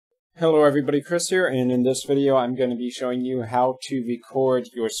Hello everybody, Chris here, and in this video I'm going to be showing you how to record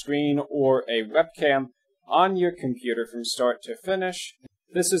your screen or a webcam on your computer from start to finish.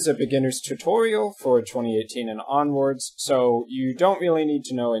 This is a beginner's tutorial for 2018 and onwards, so you don't really need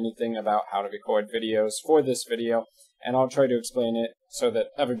to know anything about how to record videos for this video, and I'll try to explain it so that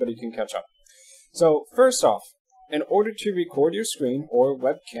everybody can catch up. So first off, in order to record your screen or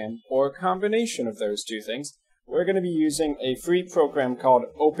webcam, or a combination of those two things, we're going to be using a free program called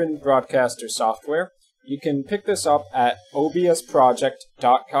Open Broadcaster Software. You can pick this up at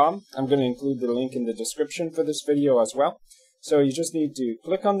obsproject.com. I'm going to include the link in the description for this video as well. So you just need to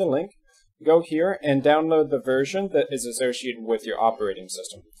click on the link, go here, and download the version that is associated with your operating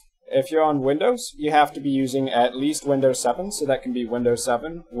system. If you're on Windows, you have to be using at least Windows 7, so that can be Windows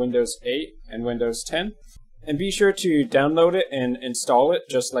 7, Windows 8, and Windows 10. And be sure to download it and install it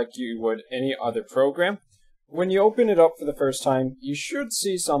just like you would any other program. When you open it up for the first time, you should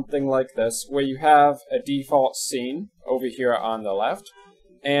see something like this, where you have a default scene over here on the left,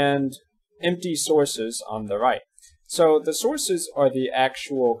 and empty sources on the right. So the sources are the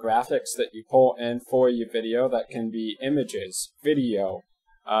actual graphics that you pull in for your video. That can be images, video,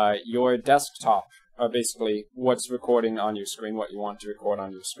 your desktop, are basically what's recording on your screen, what you want to record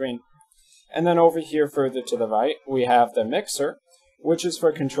on your screen. And then over here further to the right, we have the mixer, which is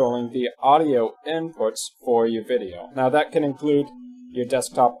for controlling the audio inputs for your video. Now that can include your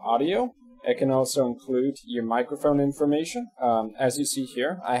desktop audio. It can also include your microphone information. As you see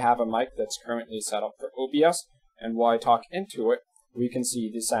here, I have a mic that's currently set up for OBS, and while I talk into it, we can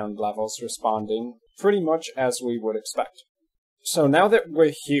see the sound levels responding pretty much as we would expect. So now that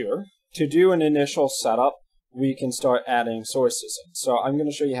we're here, to do an initial setup, we can start adding sources in. So I'm going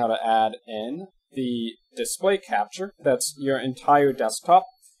to show you how to add in the display capture, that's your entire desktop,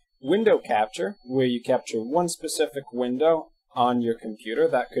 window capture, where you capture one specific window on your computer.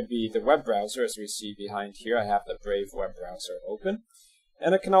 That could be the web browser, as we see behind here. I have the Brave web browser open.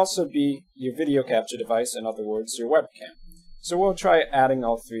 And it can also be your video capture device, in other words, your webcam. So we'll try adding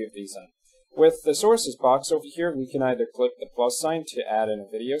all three of these in. With the sources box over here, we can either click the plus sign to add in a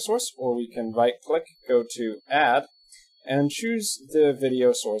video source, or we can right click, go to add, and choose the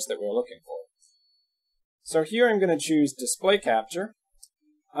video source that we're looking for. So here I'm going to choose display capture.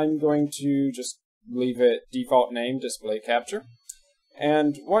 I'm going to just leave it default name display capture.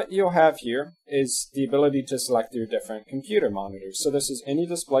 And what you'll have here is the ability to select your different computer monitors. So this is any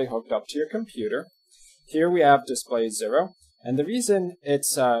display hooked up to your computer. Here we have display 0. And the reason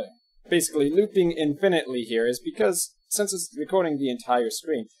it's basically looping infinitely here is because since it's recording the entire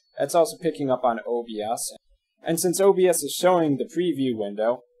screen, it's also picking up on OBS. And since OBS is showing the preview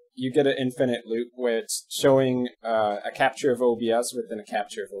window, you get an infinite loop where it's showing a capture of OBS within a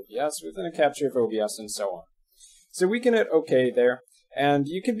capture of OBS within a capture of OBS and so on. So we can hit OK there, and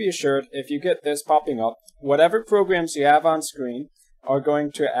you can be assured if you get this popping up, whatever programs you have on screen are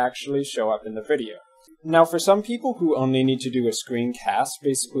going to actually show up in the video. Now for some people who only need to do a screencast,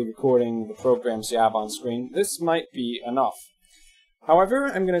 basically recording the programs you have on screen, this might be enough. However,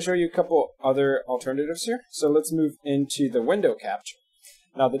 I'm going to show you a couple other alternatives here. So let's move into the window capture.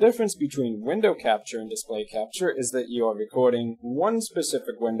 Now the difference between window capture and display capture is that you are recording one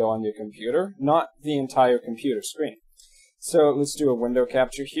specific window on your computer, not the entire computer screen. So let's do a window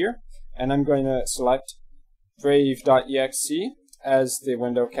capture here, and I'm going to select brave.exe as the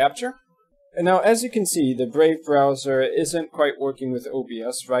window capture. And now as you can see, the Brave browser isn't quite working with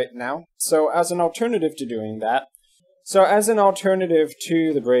OBS right now. So as an alternative to doing that,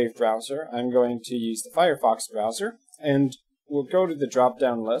 the Brave browser, I'm going to use the Firefox browser, and we'll go to the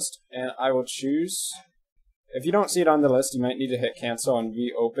drop-down list, and I will choose, if you don't see it on the list, you might need to hit cancel and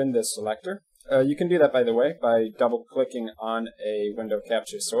reopen this selector. You can do that, by the way, by double-clicking on a window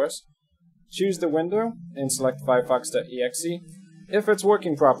capture source. Choose the window and select firefox.exe. If it's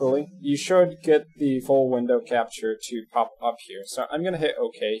working properly, you should get the full window capture to pop up here. So I'm going to hit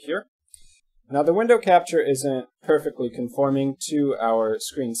OK here. Now the window capture isn't perfectly conforming to our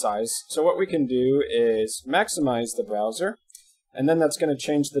screen size, so what we can do is maximize the browser, and then that's going to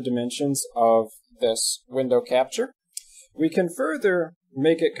change the dimensions of this window capture. We can further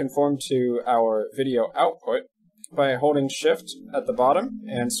make it conform to our video output by holding Shift at the bottom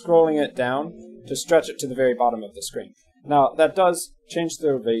and scrolling it down to stretch it to the very bottom of the screen. Now that does change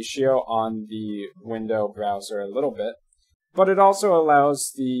the ratio on the window browser a little bit, but it also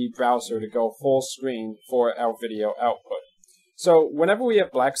allows the browser to go full screen for our video output. So whenever we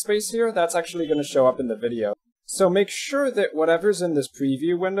have black space here, that's actually going to show up in the video. So make sure that whatever's in this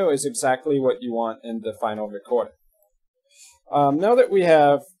preview window is exactly what you want in the final recording. Now that we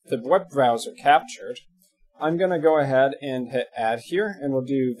have the web browser captured, I'm going to go ahead and hit add here, and we'll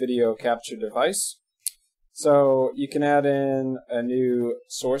do video capture device. So you can add in a new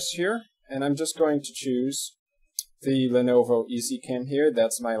source here, and I'm just going to choose the Lenovo EasyCam here.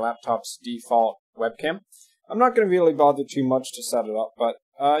 That's my laptop's default webcam. I'm not going to really bother too much to set it up, but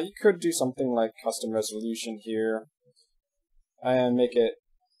you could do something like custom resolution here and make it,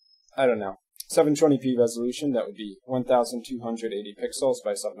 I don't know, 720p resolution. That would be 1280 pixels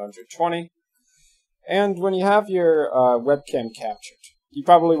by 720. And when you have your webcam captured, you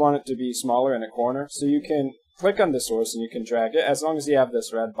probably want it to be smaller in a corner, so you can click on the source and you can drag it. As long as you have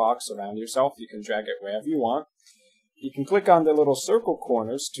this red box around yourself, you can drag it wherever you want. You can click on the little circle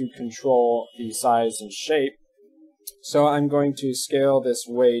corners to control the size and shape. So I'm going to scale this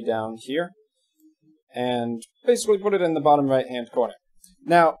way down here and basically put it in the bottom right hand corner.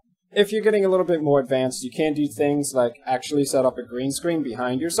 Now, if you're getting a little bit more advanced, you can do things like actually set up a green screen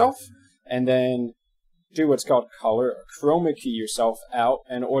behind yourself and then do what's called color or chroma key yourself out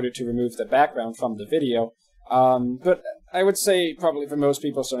in order to remove the background from the video. But I would say probably for most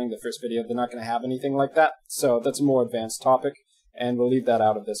people starting the first video, they're not going to have anything like that. So that's a more advanced topic, and we'll leave that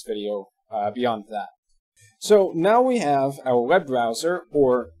out of this video beyond that. So now we have our web browser,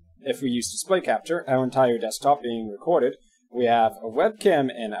 or if we use display capture, our entire desktop being recorded. We have a webcam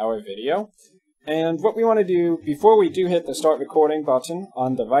in our video. And what we want to do before we do hit the start recording button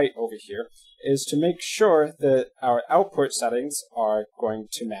on the right over here is to make sure that our output settings are going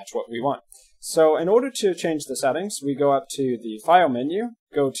to match what we want. So in order to change the settings, we go up to the File menu,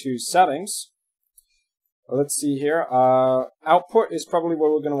 go to Settings. Let's see here. Output is probably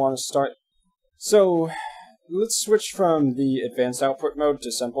where we're going to want to start. So let's switch from the advanced output mode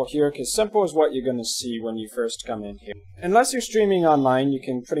to simple here, because simple is what you're going to see when you first come in here. Unless you're streaming online, you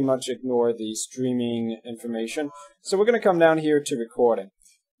can pretty much ignore the streaming information. So we're going to come down here to recording.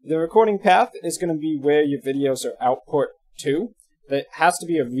 The recording path is going to be where your videos are output to. That has to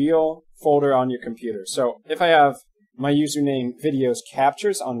be a real folder on your computer. So if I have my username videos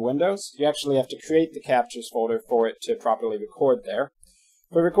captures on Windows, you actually have to create the captures folder for it to properly record there.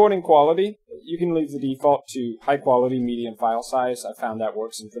 For recording quality, you can leave the default to high quality medium file size. I found that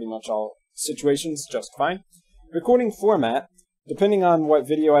works in pretty much all situations just fine. Recording format, depending on what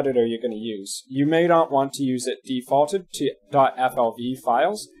video editor you're going to use, you may not want to use it defaulted to .flv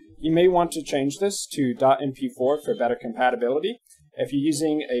files. You may want to change this to .mp4 for better compatibility. If you're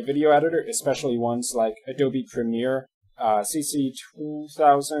using a video editor, especially ones like Adobe Premiere CC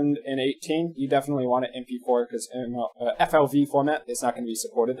 2018, you definitely want an MP4 because FLV format is not going to be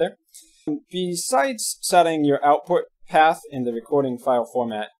supported there. Besides setting your output path in the recording file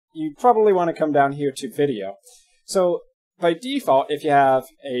format, you probably want to come down here to video. So by default, if you have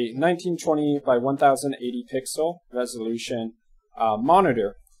a 1920 by 1080 pixel resolution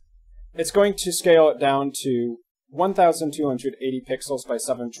monitor, it's going to scale it down to 1280 pixels by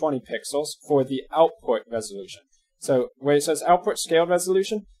 720 pixels for the output resolution. So where it says output scaled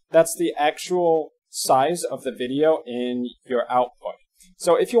resolution, that's the actual size of the video in your output.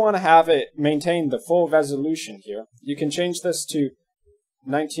 So if you want to have it maintain the full resolution here, you can change this to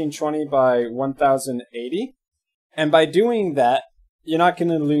 1920 by 1080. And by doing that, you're not going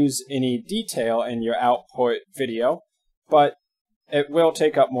to lose any detail in your output video, but it will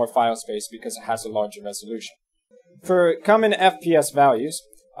take up more file space because it has a larger resolution. For common FPS values,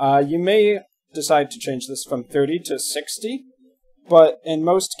 you may decide to change this from 30 to 60, but in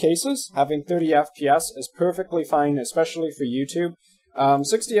most cases, having 30 FPS is perfectly fine, especially for YouTube.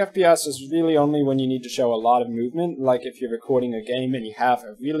 60 FPS is really only when you need to show a lot of movement, like if you're recording a game and you have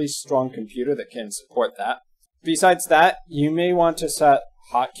a really strong computer that can support that. Besides that, you may want to set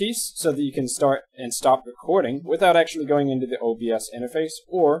hotkeys so that you can start and stop recording without actually going into the OBS interface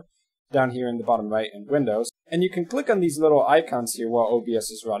or down here in the bottom right in Windows. And you can click on these little icons here while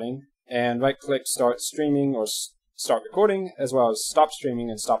OBS is running and right-click Start Streaming or Start Recording, as well as Stop Streaming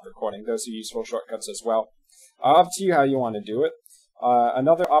and Stop Recording. Those are useful shortcuts as well. Up to you how you want to do it.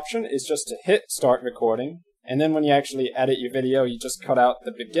 Another option is just to hit Start Recording, and then when you actually edit your video, you just cut out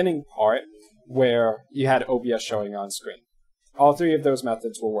the beginning part where you had OBS showing on screen. All three of those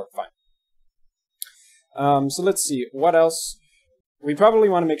methods will work fine. So let's see, what else? We probably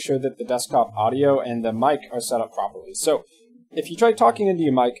want to make sure that the desktop audio and the mic are set up properly. So if you try talking into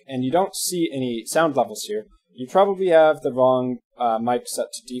your mic and you don't see any sound levels here, you probably have the wrong mic set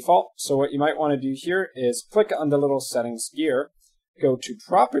to default. So what you might want to do here is click on the little settings gear, go to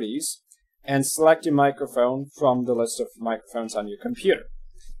Properties, and select your microphone from the list of microphones on your computer.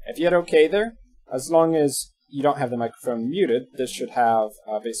 If you hit OK there, as long as you don't have the microphone muted, this should have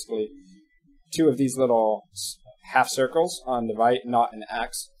basically two of these little half circles on the right, not an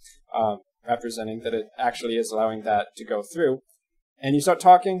X. representing that it actually is allowing that to go through. And you start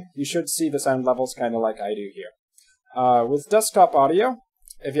talking, you should see the sound levels kind of like I do here. With desktop audio,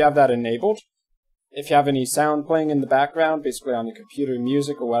 if you have that enabled, if you have any sound playing in the background, basically on your computer,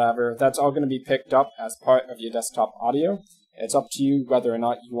 music or whatever, that's all going to be picked up as part of your desktop audio. It's up to you whether or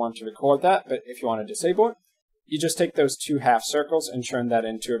not you want to record that, but if you want to disable it, you just take those two half circles and turn that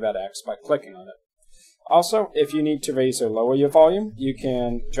into a red X by clicking on it. Also, if you need to raise or lower your volume, you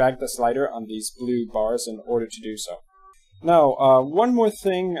can drag the slider on these blue bars in order to do so. Now, one more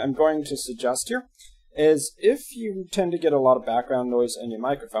thing I'm going to suggest here is if you tend to get a lot of background noise in your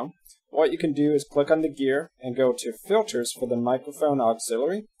microphone, what you can do is click on the gear and go to Filters for the microphone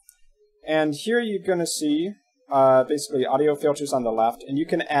auxiliary. And here you're going to see basically audio filters on the left, and you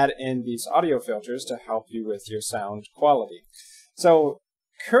can add in these audio filters to help you with your sound quality. So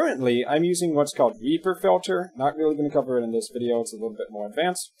currently I'm using what's called Reaper filter. Not really going to cover it in this video, it's a little bit more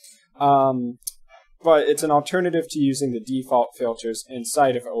advanced. But it's an alternative to using the default filters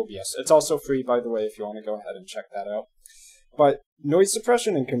inside of OBS. It's also free, by the way, if you want to go ahead and check that out. But noise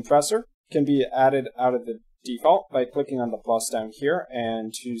suppression and compressor can be added out of the default by clicking on the plus down here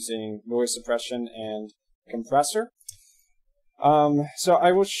and choosing noise suppression and compressor. So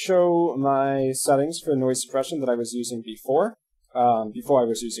I will show my settings for noise suppression that I was using before I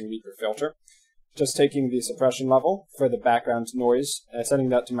was using Reaper filter. Just taking the suppression level for the background noise, setting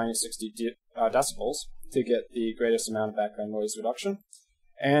that to minus 60 decibels to get the greatest amount of background noise reduction.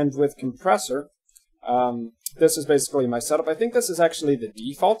 And with compressor, this is basically my setup. I think this is actually the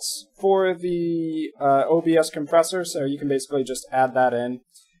defaults for the OBS compressor, so you can basically just add that in,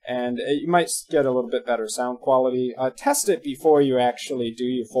 and you might get a little bit better sound quality. Test it before you actually do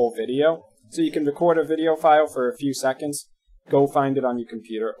your full video. So you can record a video file for a few seconds, go find it on your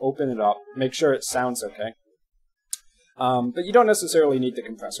computer, open it up, make sure it sounds okay. But you don't necessarily need the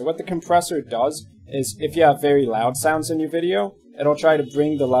compressor. What the compressor does is if you have very loud sounds in your video, it'll try to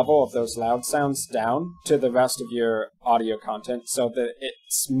bring the level of those loud sounds down to the rest of your audio content so that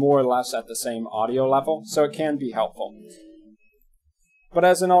it's more or less at the same audio level, so it can be helpful. But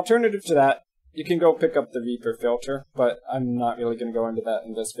as an alternative to that, you can go pick up the Reaper filter, but I'm not really going to go into that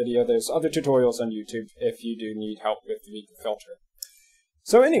in this video. There's other tutorials on YouTube if you do need help with the Reaper filter.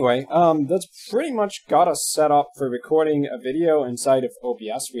 So anyway, that's pretty much got us set up for recording a video inside of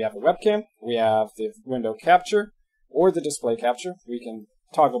OBS. We have a webcam, we have the window capture, or the display capture. We can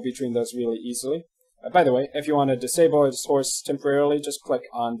toggle between those really easily. By the way, if you want to disable a source temporarily, just click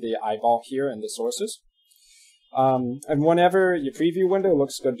on the eyeball here in the sources. And whenever your preview window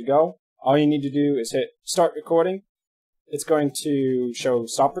looks good to go, all you need to do is hit start recording. It's going to show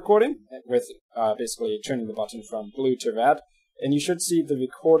stop recording with basically turning the button from blue to red. And you should see the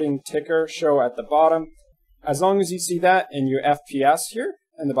recording ticker show at the bottom. As long as you see that in your FPS here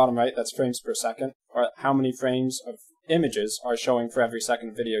in the bottom right, that's frames per second, or how many frames of images are showing for every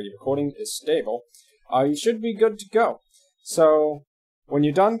second video you're recording is stable, you should be good to go. So when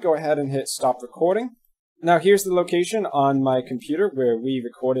you're done, go ahead and hit stop recording. Now here's the location on my computer where we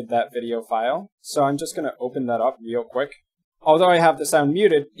recorded that video file. So I'm just going to open that up real quick. Although I have the sound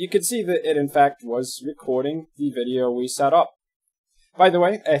muted, you can see that it in fact was recording the video we set up. By the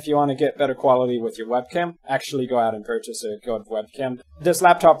way, if you want to get better quality with your webcam, actually go out and purchase a good webcam. This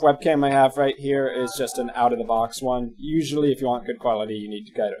laptop webcam I have right here is just an out-of-the-box one. Usually if you want good quality, you need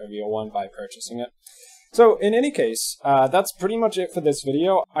to get a real one by purchasing it. So in any case, that's pretty much it for this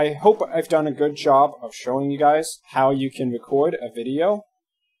video. I hope I've done a good job of showing you guys how you can record a video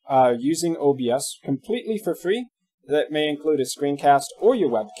using OBS completely for free. That may include a screencast or your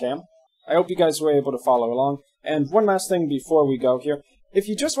webcam. I hope you guys were able to follow along. And one last thing before we go here. If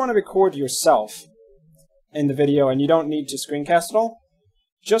you just want to record yourself in the video and you don't need to screencast at all,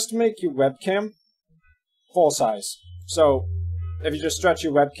 just make your webcam full size. So if you just stretch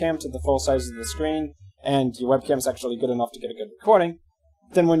your webcam to the full size of the screen and your webcam is actually good enough to get a good recording,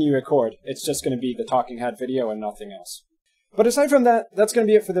 then when you record, it's just going to be the talking head video and nothing else. But aside from that, that's going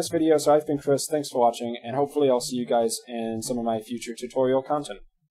to be it for this video. So I've been Chris, thanks for watching, and hopefully I'll see you guys in some of my future tutorial content.